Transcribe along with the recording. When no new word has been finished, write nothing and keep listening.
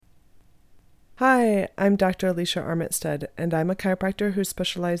Hi, I'm Dr. Alicia Armitstead, and I'm a chiropractor who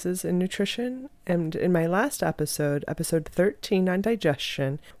specializes in nutrition. And in my last episode, episode 13 on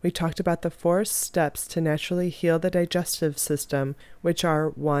digestion, we talked about the 4 steps to naturally heal the digestive system, which are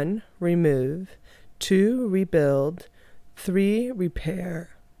 1. Remove, 2. Rebuild, 3.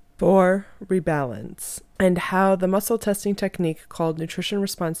 Repair, 4. Rebalance, and how the muscle testing technique called nutrition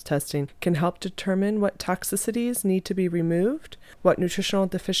response testing can help determine what toxicities need to be removed, what nutritional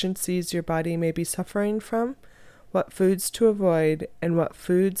deficiencies your body may be suffering from, what foods to avoid, and what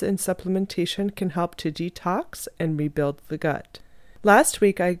foods and supplementation can help to detox and rebuild the gut. Last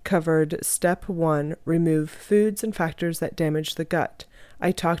week I covered step 1, remove foods and factors that damage the gut.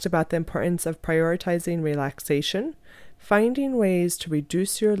 I talked about the importance of prioritizing relaxation, finding ways to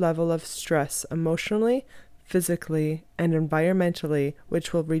reduce your level of stress emotionally, physically, and environmentally,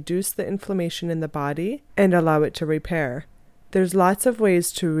 which will reduce the inflammation in the body and allow it to repair. There's lots of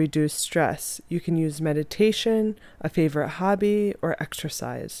ways to reduce stress. You can use meditation, a favorite hobby, or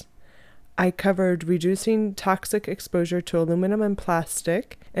exercise. I covered reducing toxic exposure to aluminum and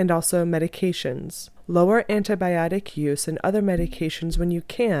plastic, and also medications. Lower antibiotic use and other medications when you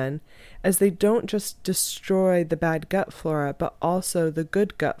can, as they don't just destroy the bad gut flora, but also the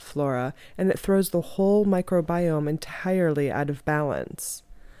good gut flora, and it throws the whole microbiome entirely out of balance.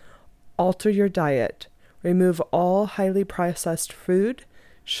 Alter your diet. Remove all highly processed food,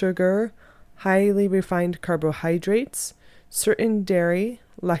 sugar, highly refined carbohydrates, certain dairy,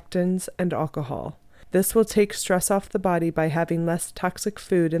 lectins, and alcohol. This will take stress off the body by having less toxic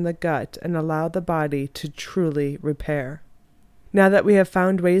food in the gut and allow the body to truly repair. Now that we have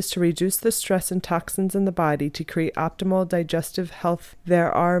found ways to reduce the stress and toxins in the body to create optimal digestive health,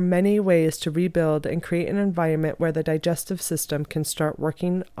 there are many ways to rebuild and create an environment where the digestive system can start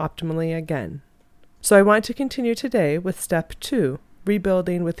working optimally again. So I want to continue today with step 2,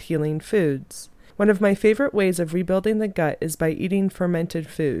 rebuilding with healing foods. One of my favorite ways of rebuilding the gut is by eating fermented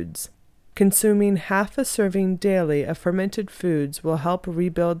foods. Consuming half a serving daily of fermented foods will help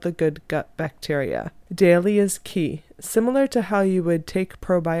rebuild the good gut bacteria. Daily is key, similar to how you would take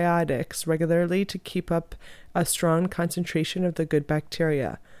probiotics regularly to keep up a strong concentration of the good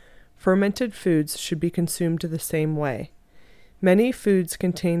bacteria. Fermented foods should be consumed the same way. Many foods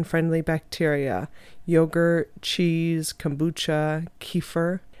contain friendly bacteria: yogurt, cheese, kombucha,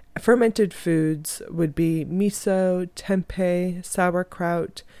 kefir. Fermented foods would be miso, tempeh,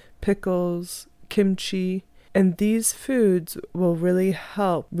 sauerkraut, pickles, kimchi, and these foods will really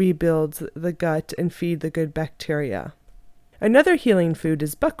help rebuild the gut and feed the good bacteria. Another healing food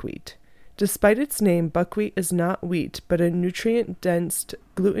is buckwheat. Despite its name, buckwheat is not wheat, but a nutrient-dense,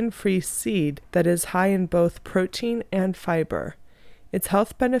 gluten-free seed that is high in both protein and fiber. Its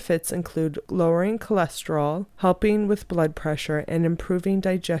health benefits include lowering cholesterol, helping with blood pressure, and improving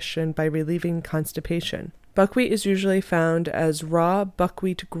digestion by relieving constipation. Buckwheat is usually found as raw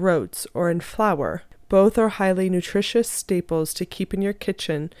buckwheat groats or in flour. Both are highly nutritious staples to keep in your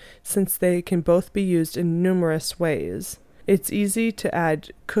kitchen since they can both be used in numerous ways. It's easy to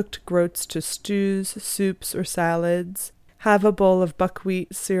add cooked groats to stews, soups, or salads. Have a bowl of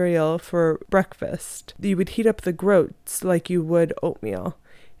buckwheat cereal for breakfast. You would heat up the groats like you would oatmeal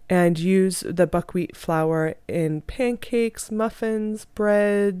and use the buckwheat flour in pancakes, muffins,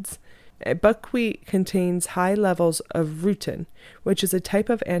 breads. Buckwheat contains high levels of rutin, which is a type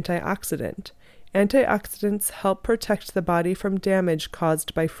of antioxidant. Antioxidants help protect the body from damage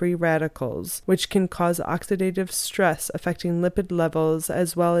caused by free radicals, which can cause oxidative stress affecting lipid levels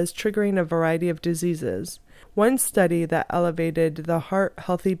as well as triggering a variety of diseases. One study that elevated the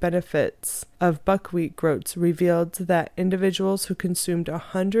heart-healthy benefits of buckwheat groats revealed that individuals who consumed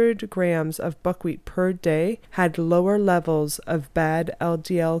 100 grams of buckwheat per day had lower levels of bad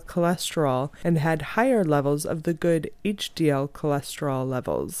LDL cholesterol and had higher levels of the good HDL cholesterol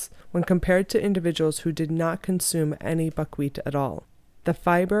levels when compared to individuals who did not consume any buckwheat at all. The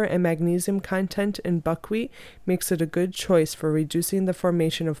fiber and magnesium content in buckwheat makes it a good choice for reducing the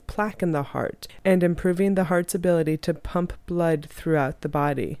formation of plaque in the heart and improving the heart's ability to pump blood throughout the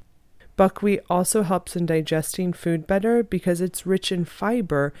body. Buckwheat also helps in digesting food better because it's rich in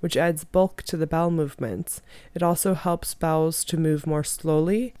fiber, which adds bulk to the bowel movements. It also helps bowels to move more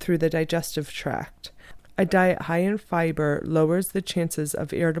slowly through the digestive tract. A diet high in fiber lowers the chances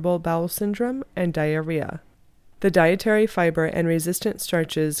of irritable bowel syndrome and diarrhea. The dietary fiber and resistant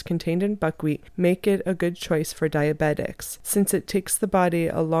starches contained in buckwheat make it a good choice for diabetics. Since it takes the body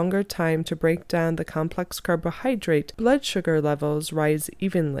a longer time to break down the complex carbohydrate, blood sugar levels rise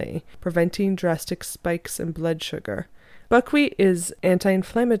evenly, preventing drastic spikes in blood sugar. Buckwheat is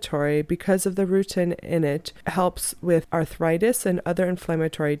anti-inflammatory because of the rutin in it. It helps with arthritis and other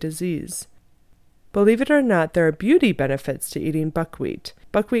inflammatory disease. Believe it or not, there are beauty benefits to eating buckwheat.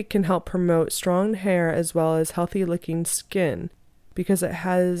 Buckwheat can help promote strong hair as well as healthy-looking skin because it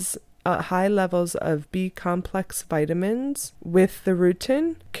has high levels of B-complex vitamins with the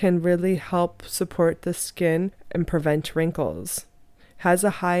rutin can really help support the skin and prevent wrinkles. Has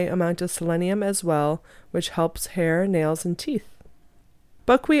a high amount of selenium as well, which helps hair, nails, and teeth.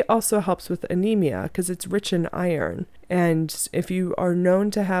 Buckwheat also helps with anemia because it's rich in iron. And if you are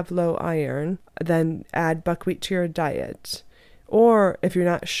known to have low iron, then add buckwheat to your diet. Or if you're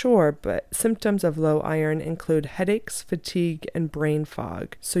not sure, but symptoms of low iron include headaches, fatigue, and brain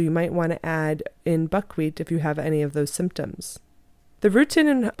fog. So you might want to add in buckwheat if you have any of those symptoms. The rutin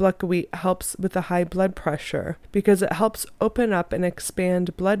in buckwheat helps with the high blood pressure because it helps open up and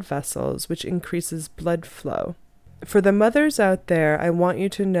expand blood vessels, which increases blood flow. For the mothers out there, I want you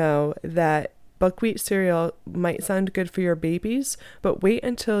to know that buckwheat cereal might sound good for your babies, but wait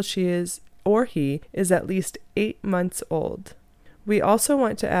until she is or he is at least 8 months old. We also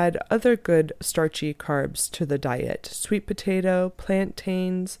want to add other good starchy carbs to the diet. Sweet potato,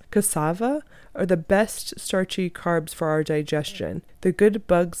 plantains, cassava are the best starchy carbs for our digestion. The good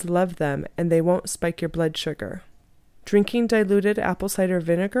bugs love them and they won't spike your blood sugar. Drinking diluted apple cider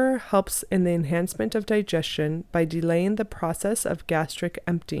vinegar helps in the enhancement of digestion by delaying the process of gastric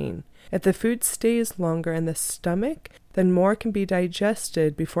emptying. If the food stays longer in the stomach, then more can be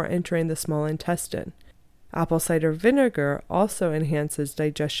digested before entering the small intestine. Apple cider vinegar also enhances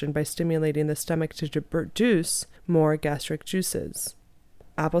digestion by stimulating the stomach to produce more gastric juices.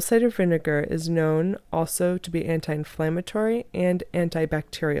 Apple cider vinegar is known also to be anti-inflammatory and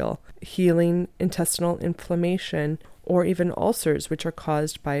antibacterial, healing intestinal inflammation or even ulcers which are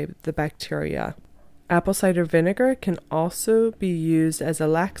caused by the bacteria. Apple cider vinegar can also be used as a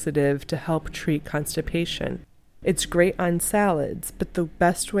laxative to help treat constipation. It's great on salads, but the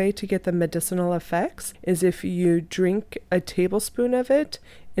best way to get the medicinal effects is if you drink a tablespoon of it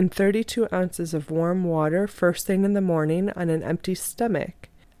in 32 ounces of warm water first thing in the morning on an empty stomach,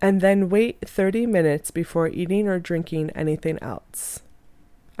 and then wait 30 minutes before eating or drinking anything else.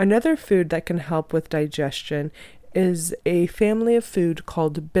 Another food that can help with digestion is a family of food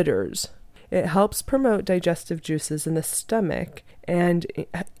called bitters. It helps promote digestive juices in the stomach and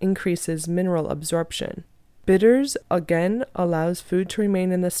increases mineral absorption. Bitters, again, allows food to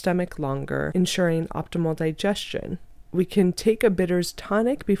remain in the stomach longer, ensuring optimal digestion. We can take a bitters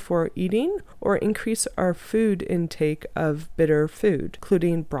tonic before eating or increase our food intake of bitter food,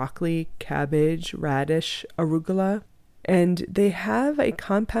 including broccoli, cabbage, radish, arugula. And they have a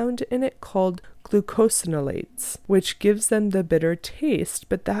compound in it called glucosinolates, which gives them the bitter taste,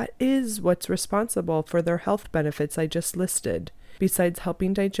 but that is what's responsible for their health benefits I just listed. Besides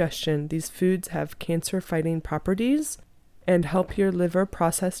helping digestion, these foods have cancer-fighting properties and help your liver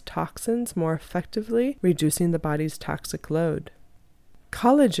process toxins more effectively, reducing the body's toxic load.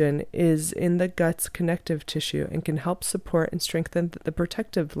 Collagen is in the gut's connective tissue and can help support and strengthen the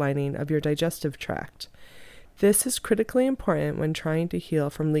protective lining of your digestive tract. This is critically important when trying to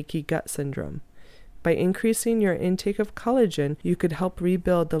heal from leaky gut syndrome. By increasing your intake of collagen, you could help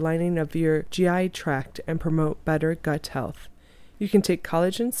rebuild the lining of your GI tract and promote better gut health. You can take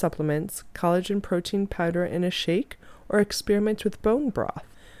collagen supplements, collagen protein powder in a shake, or experiment with bone broth.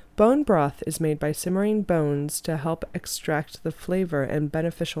 Bone broth is made by simmering bones to help extract the flavor and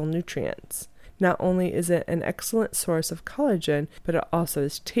beneficial nutrients. Not only is it an excellent source of collagen, but it also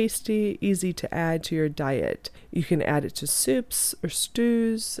is tasty, easy to add to your diet. You can add it to soups or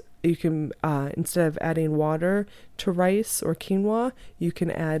stews. You can, instead of adding water to rice or quinoa, you can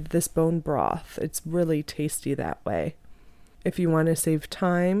add this bone broth. It's really tasty that way. If you want to save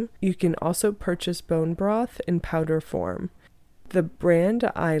time, you can also purchase bone broth in powder form. The brand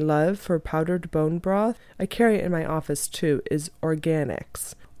I love for powdered bone broth, I carry it in my office too, is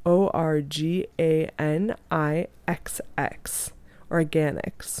Organix. Organix.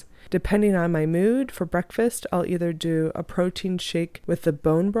 Organix. Depending on my mood, for breakfast, I'll either do a protein shake with the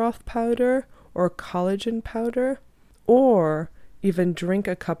bone broth powder or collagen powder, or even drink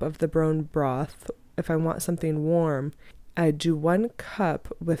a cup of the bone broth if I want something warm. I do 1 cup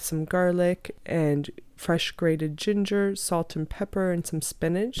with some garlic and fresh grated ginger, salt and pepper, and some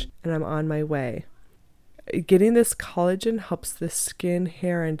spinach, and I'm on my way. Getting this collagen helps the skin,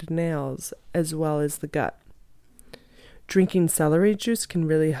 hair, and nails, as well as the gut. Drinking celery juice can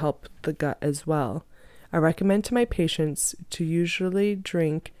really help the gut as well. I recommend to my patients to usually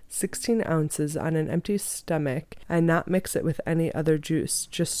drink 16 ounces on an empty stomach and not mix it with any other juice,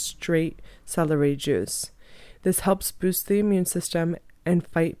 just straight celery juice. This helps boost the immune system and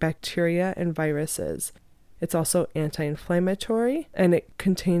fight bacteria and viruses. It's also anti-inflammatory, and it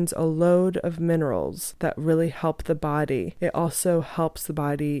contains a load of minerals that really help the body. It also helps the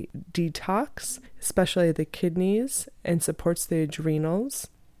body detox, especially the kidneys, and supports the adrenals.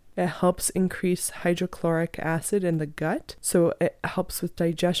 It helps increase hydrochloric acid in the gut, so it helps with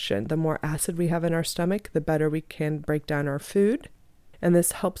digestion. The more acid we have in our stomach, the better we can break down our food. And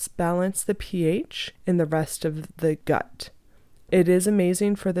this helps balance the pH in the rest of the gut. It is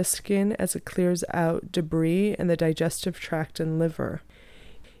amazing for the skin as it clears out debris in the digestive tract and liver.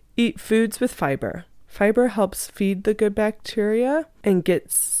 Eat foods with fiber. Fiber helps feed the good bacteria and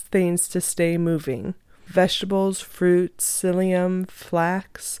gets things to stay moving. Vegetables, fruits, psyllium,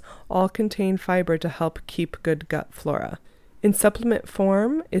 flax all contain fiber to help keep good gut flora. In supplement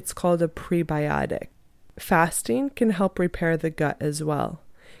form, it's called a prebiotic. Fasting can help repair the gut as well.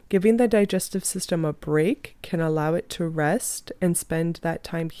 Giving the digestive system a break can allow it to rest and spend that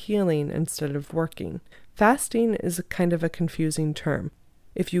time healing instead of working. Fasting is kind of a confusing term.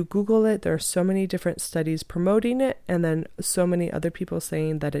 If you Google it, there are so many different studies promoting it, and then so many other people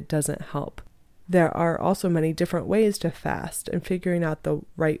saying that it doesn't help. There are also many different ways to fast, and figuring out the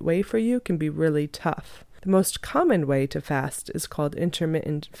right way for you can be really tough. The most common way to fast is called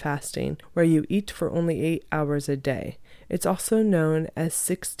intermittent fasting, where you eat for only 8 hours a day. It's also known as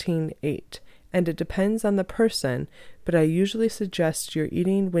 16-8, and it depends on the person, but I usually suggest your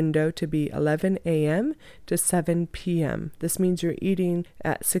eating window to be 11 a.m. to 7 p.m. This means you're eating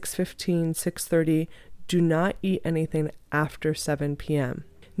at 6:15, 6:30. Do not eat anything after 7 p.m.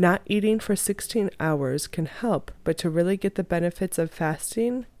 Not eating for 16 hours can help, but to really get the benefits of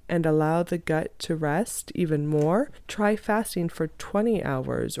fasting and allow the gut to rest even more, try fasting for 20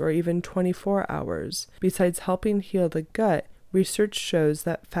 hours or even 24 hours. Besides helping heal the gut, research shows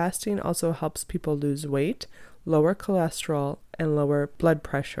that fasting also helps people lose weight, lower cholesterol, and lower blood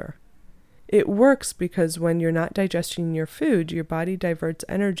pressure. It works because when you're not digesting your food, your body diverts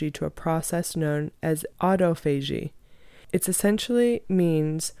energy to a process known as autophagy. It essentially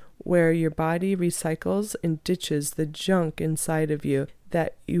means where your body recycles and ditches the junk inside of you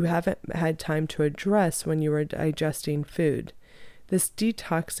that you haven't had time to address when you were digesting food. This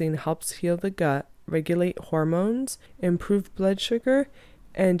detoxing helps heal the gut, regulate hormones, improve blood sugar,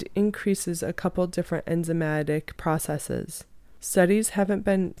 and increases a couple different enzymatic processes. Studies haven't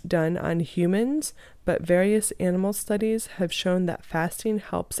been done on humans, but various animal studies have shown that fasting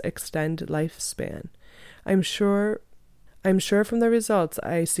helps extend lifespan. I'm sure from the results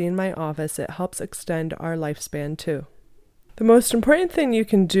I see in my office, it helps extend our lifespan too. The most important thing you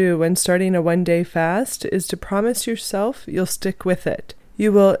can do when starting a one-day fast is to promise yourself you'll stick with it.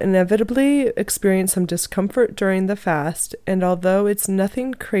 You will inevitably experience some discomfort during the fast, and although it's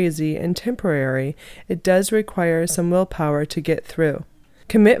nothing crazy and temporary, it does require some willpower to get through.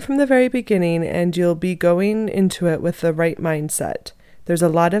 Commit from the very beginning, and you'll be going into it with the right mindset. There's a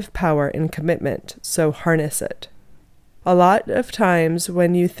lot of power in commitment, so harness it. A lot of times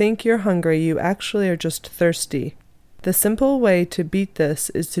when you think you're hungry, you actually are just thirsty. The simple way to beat this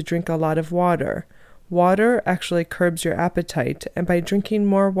is to drink a lot of water. Water actually curbs your appetite, and by drinking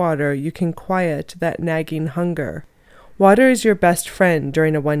more water, you can quiet that nagging hunger. Water is your best friend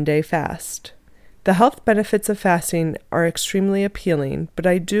during a one-day fast. The health benefits of fasting are extremely appealing, but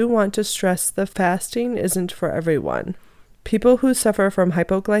I do want to stress the fasting isn't for everyone. People who suffer from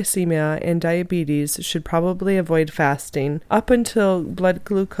hypoglycemia and diabetes should probably avoid fasting up until blood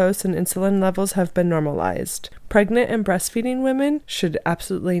glucose and insulin levels have been normalized. Pregnant and breastfeeding women should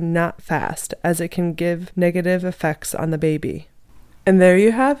absolutely not fast, as it can give negative effects on the baby. And there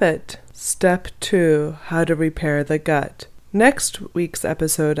you have it. Step 2, how to repair the gut. Next week's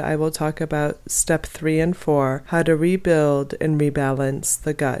episode, I will talk about step 3 and 4, how to rebuild and rebalance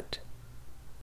the gut.